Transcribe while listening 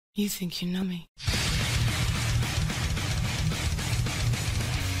You think you know me.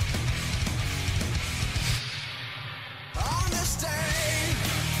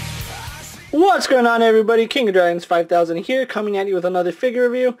 What's going on, everybody? King of Dragons 5000 here, coming at you with another figure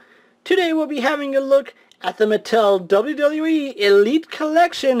review. Today we'll be having a look at the Mattel WWE Elite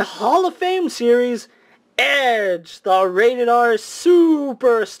Collection Hall of Fame series, Edge, the rated R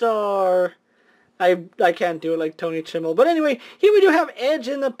superstar. I can't do it like Tony Chimmel. But anyway, here we do have Edge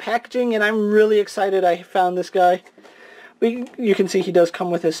in the packaging, and I'm really excited I found this guy. You can see he does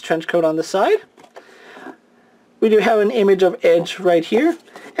come with his trench coat on the side. We do have an image of Edge right here,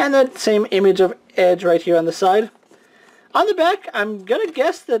 and that same image of Edge right here on the side. On the back, I'm going to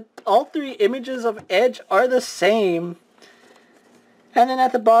guess that all three images of Edge are the same. And then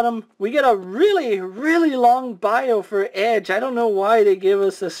at the bottom, we get a really, really long bio for Edge. I don't know why they give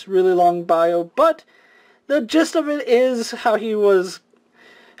us this really long bio, but the gist of it is how he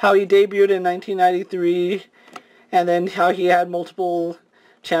debuted in 1993, and then how he had multiple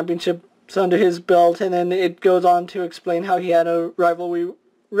championships under his belt, and then it goes on to explain how he had a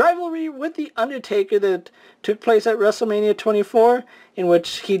rivalry with The Undertaker that took place at WrestleMania 24, in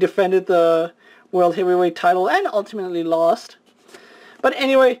which he defended the World Heavyweight title and ultimately lost. But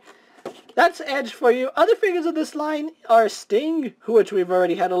anyway, that's Edge for you. Other figures of this line are Sting, which we've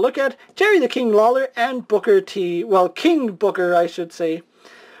already had a look at, Jerry the King Lawler, and Booker T. Well, King Booker, I should say.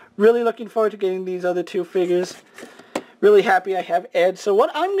 Really looking forward to getting these other two figures. Really happy I have Edge. So what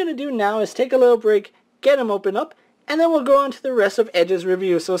I'm going to do now is take a little break, get him open up, and then we'll go on to the rest of Edge's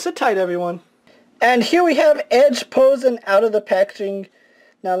review. So sit tight, everyone. And here we have Edge posing out of the packaging.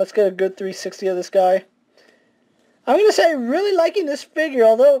 Now let's get a good 360 of this guy. I'm going to say I'm really liking this figure,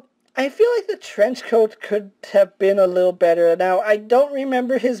 although I feel like the trench coat could have been a little better. Now, I don't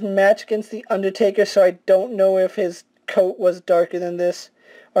remember his match against The Undertaker, so I don't know if his coat was darker than this,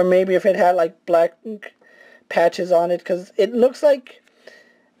 or maybe if it had like black patches on it, because it looks like,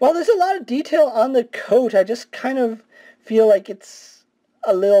 well, there's a lot of detail on the coat. I just kind of feel like it's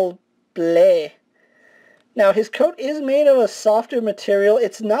a little bleh. Now, his coat is made of a softer material.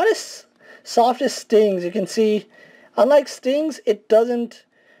 It's not as soft as Sting's. You can see, unlike Sting's, it doesn't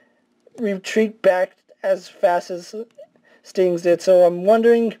retreat back as fast as Sting's did. So I'm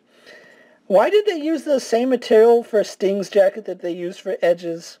wondering, why did they use the same material for Sting's jacket that they used for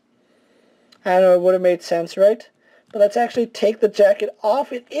Edge's? I don't know, it would have made sense, right? But let's actually take the jacket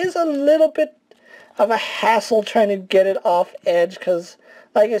off. It is a little bit of a hassle trying to get it off Edge, because,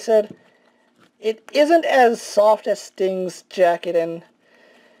 like I said, it isn't as soft as Sting's jacket, and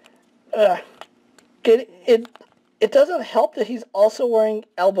it doesn't help that he's also wearing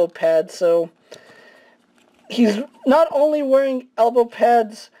elbow pads. So he's not only wearing elbow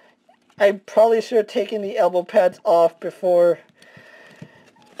pads, I probably should have taken the elbow pads off before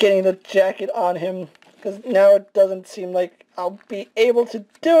getting the jacket on him, because now it doesn't seem like I'll be able to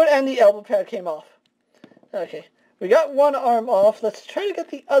do it, and the elbow pad came off. Okay, we got one arm off. Let's try to get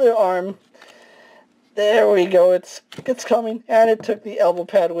the other arm. There we go. It's coming, and it took the elbow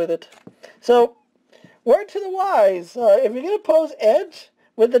pad with it. So, word to the wise, if you're going to pose Edge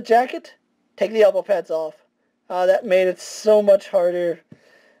with the jacket, take the elbow pads off. That made it so much harder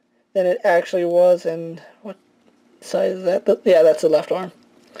than it actually was. And what side is that? Yeah, that's the left arm.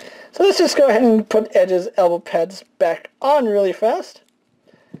 So let's just go ahead and put Edge's elbow pads back on really fast.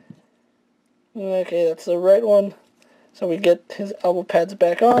 Okay, that's the right one. So we get his elbow pads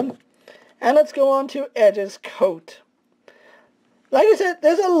back on. And let's go on to Edge's coat. Like I said,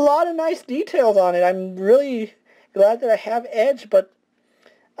 there's a lot of nice details on it. I'm really glad that I have Edge, but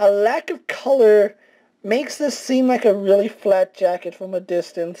a lack of color makes this seem like a really flat jacket from a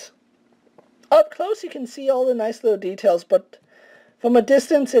distance. Up close you can see all the nice little details, but from a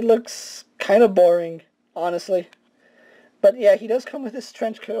distance it looks kind of boring, honestly. But yeah, he does come with his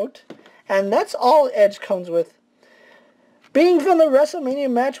trench coat, and that's all Edge comes with. Being from the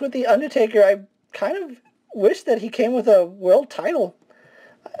WrestleMania match with The Undertaker, I kind of wish that he came with a world title.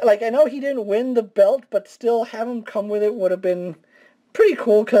 Like, I know he didn't win the belt, but still have him come with it would have been pretty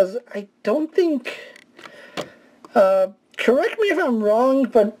cool, because I don't think, correct me if I'm wrong,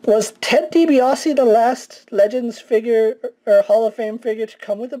 but was Ted DiBiase the last Legends figure, or Hall of Fame figure to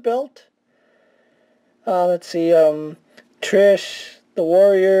come with a belt? Let's see, Trish, The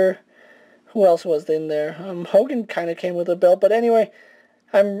Warrior, who else was in there? Hogan kind of came with a belt, but anyway,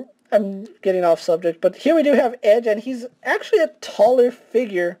 I'm getting off subject. But here we do have Edge, and he's actually a taller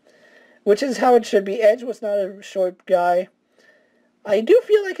figure, which is how it should be. Edge was not a short guy. I do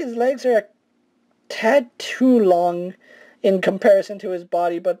feel like his legs are a tad too long in comparison to his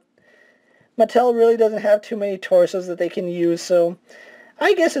body, but Mattel really doesn't have too many torsos that they can use, so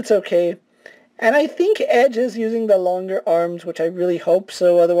I guess it's okay. And I think Edge is using the longer arms, which I really hope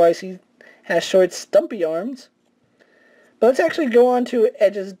so, otherwise he has short, stumpy arms. But let's actually go on to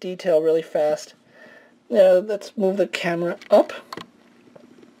Edge's detail really fast. Let's move the camera up.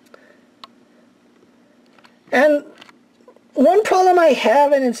 And one problem I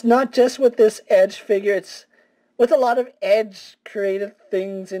have, and it's not just with this Edge figure, it's with a lot of Edge created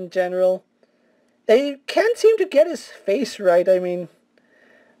things in general. They can't seem to get his face right. I mean,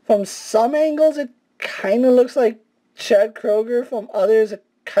 from some angles it kind of looks like Chad Kroger. From others it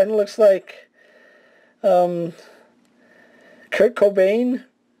kind of looks like Kurt Cobain.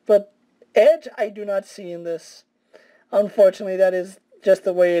 But Edge I do not see in this. Unfortunately, that is just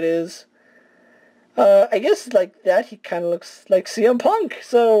the way it is. I guess like that he kind of looks like CM Punk.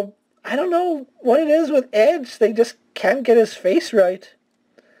 So I don't know what it is with Edge. They just can't get his face right.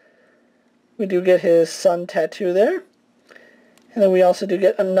 We do get his sun tattoo there. And then we also do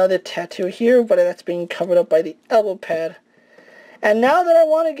get another tattoo here, but that's being covered up by the elbow pad. And now that I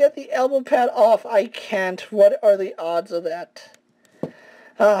want to get the elbow pad off, I can't. What are the odds of that?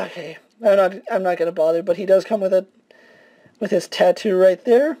 Okay, I'm not gonna bother, but he does come with his tattoo right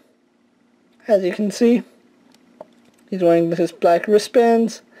there. As you can see, he's wearing his black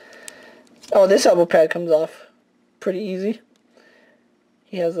wristbands. Oh, this elbow pad comes off pretty easy.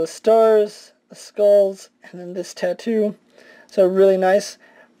 He has the stars, the skulls, and then this tattoo. So really nice.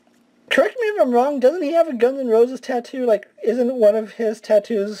 Correct me if I'm wrong, doesn't he have a Guns N' Roses tattoo? Like, isn't one of his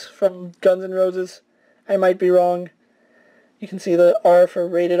tattoos from Guns N' Roses? I might be wrong. You can see the R for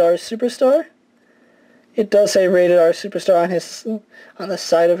Rated R Superstar. It does say Rated R Superstar on the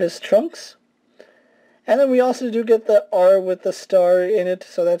side of his trunks. And then we also do get the R with the star in it,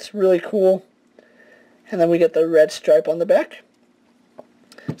 so that's really cool. And then we get the red stripe on the back.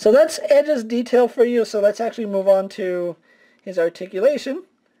 So that's Edge's detail for you, so let's actually move on to his articulation.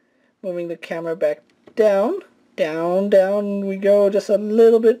 Moving the camera back down, down we go, just a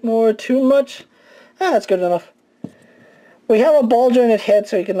little bit more, too much. That's good enough. We have a ball jointed head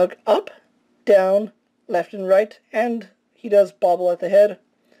so he can look up, down, left and right, and he does bobble at the head.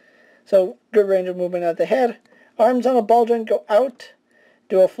 So good range of movement at the head. Arms on a ball joint go out,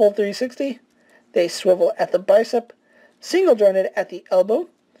 do a full 360. They swivel at the bicep, single jointed at the elbow,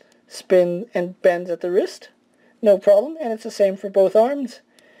 spin and bends at the wrist. No problem, and it's the same for both arms.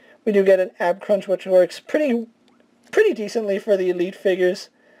 We do get an ab crunch, which works pretty decently for the elite figures.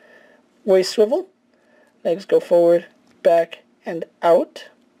 Waist swivel, legs go forward, back, and out.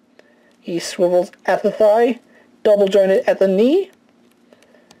 He swivels at the thigh, double jointed at the knee,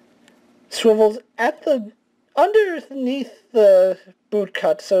 swivels at the underneath the boot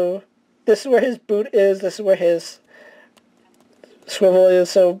cut. So this is where his boot is, this is where his swivel is,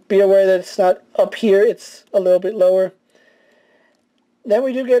 so be aware that it's not up here, it's a little bit lower. Then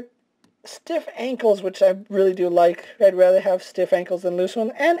we do get stiff ankles, which I really do like. I'd rather have stiff ankles than loose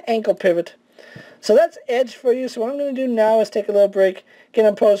ones, and ankle pivot. So that's Edge for you. So what I'm going to do now is take a little break, get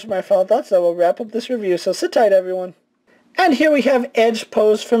on pose for my final thoughts, that will wrap up this review. So sit tight, everyone. And here we have Edge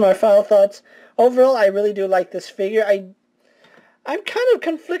posed for my final thoughts. Overall, I really do like this figure. I'm kind of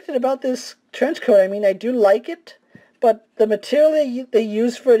conflicted about this trench coat. I mean, I do like it, but the material they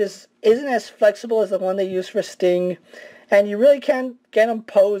use for it isn't as flexible as the one they use for Sting. And you really can't get him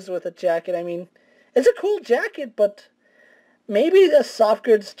posed with a jacket. I mean, it's a cool jacket, but maybe a soft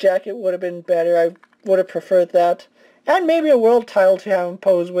goods jacket would have been better. I would have preferred that. And maybe a world title to have him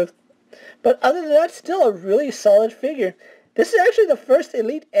posed with. But other than that, still a really solid figure. This is actually the first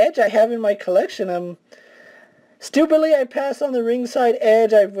Elite Edge I have in my collection. Stupidly, I passed on the ringside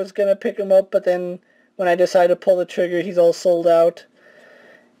Edge. I was going to pick him up, but then when I decided to pull the trigger, he's all sold out.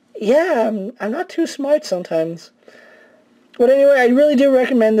 Yeah, I'm not too smart sometimes. But anyway, I really do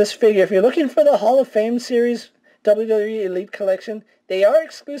recommend this figure. If you're looking for the Hall of Fame series WWE Elite Collection, they are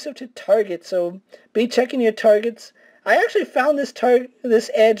exclusive to Target, so be checking your Targets. I actually found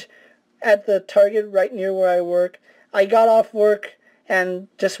this Edge at the Target right near where I work. I got off work and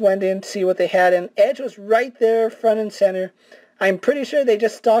just went in to see what they had, and Edge was right there, front and center. I'm pretty sure they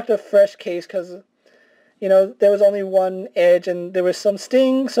just stocked a fresh case because, you know, there was only one Edge, and there was some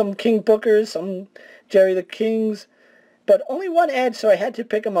Sting, some King Bookers, some Jerry the Kings, but only one Edge, so I had to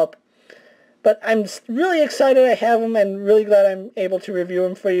pick him up. But I'm really excited I have him and really glad I'm able to review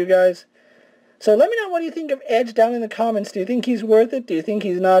him for you guys. So let me know what you think of Edge down in the comments. Do you think he's worth it? Do you think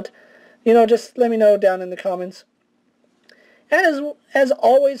he's not? You know, just let me know down in the comments. And as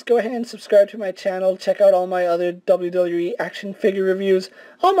always, go ahead and subscribe to my channel. Check out all my other WWE action figure reviews.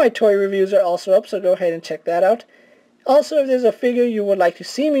 All my toy reviews are also up, so go ahead and check that out. Also, if there's a figure you would like to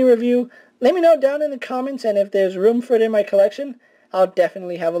see me review, let me know down in the comments, and if there's room for it in my collection, I'll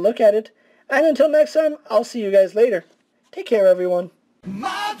definitely have a look at it. And until next time, I'll see you guys later. Take care, everyone.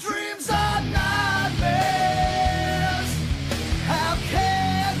 My dreams are nightmares. How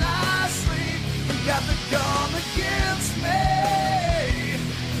can I sleep? You got the gun against me.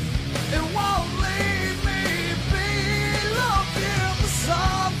 It won't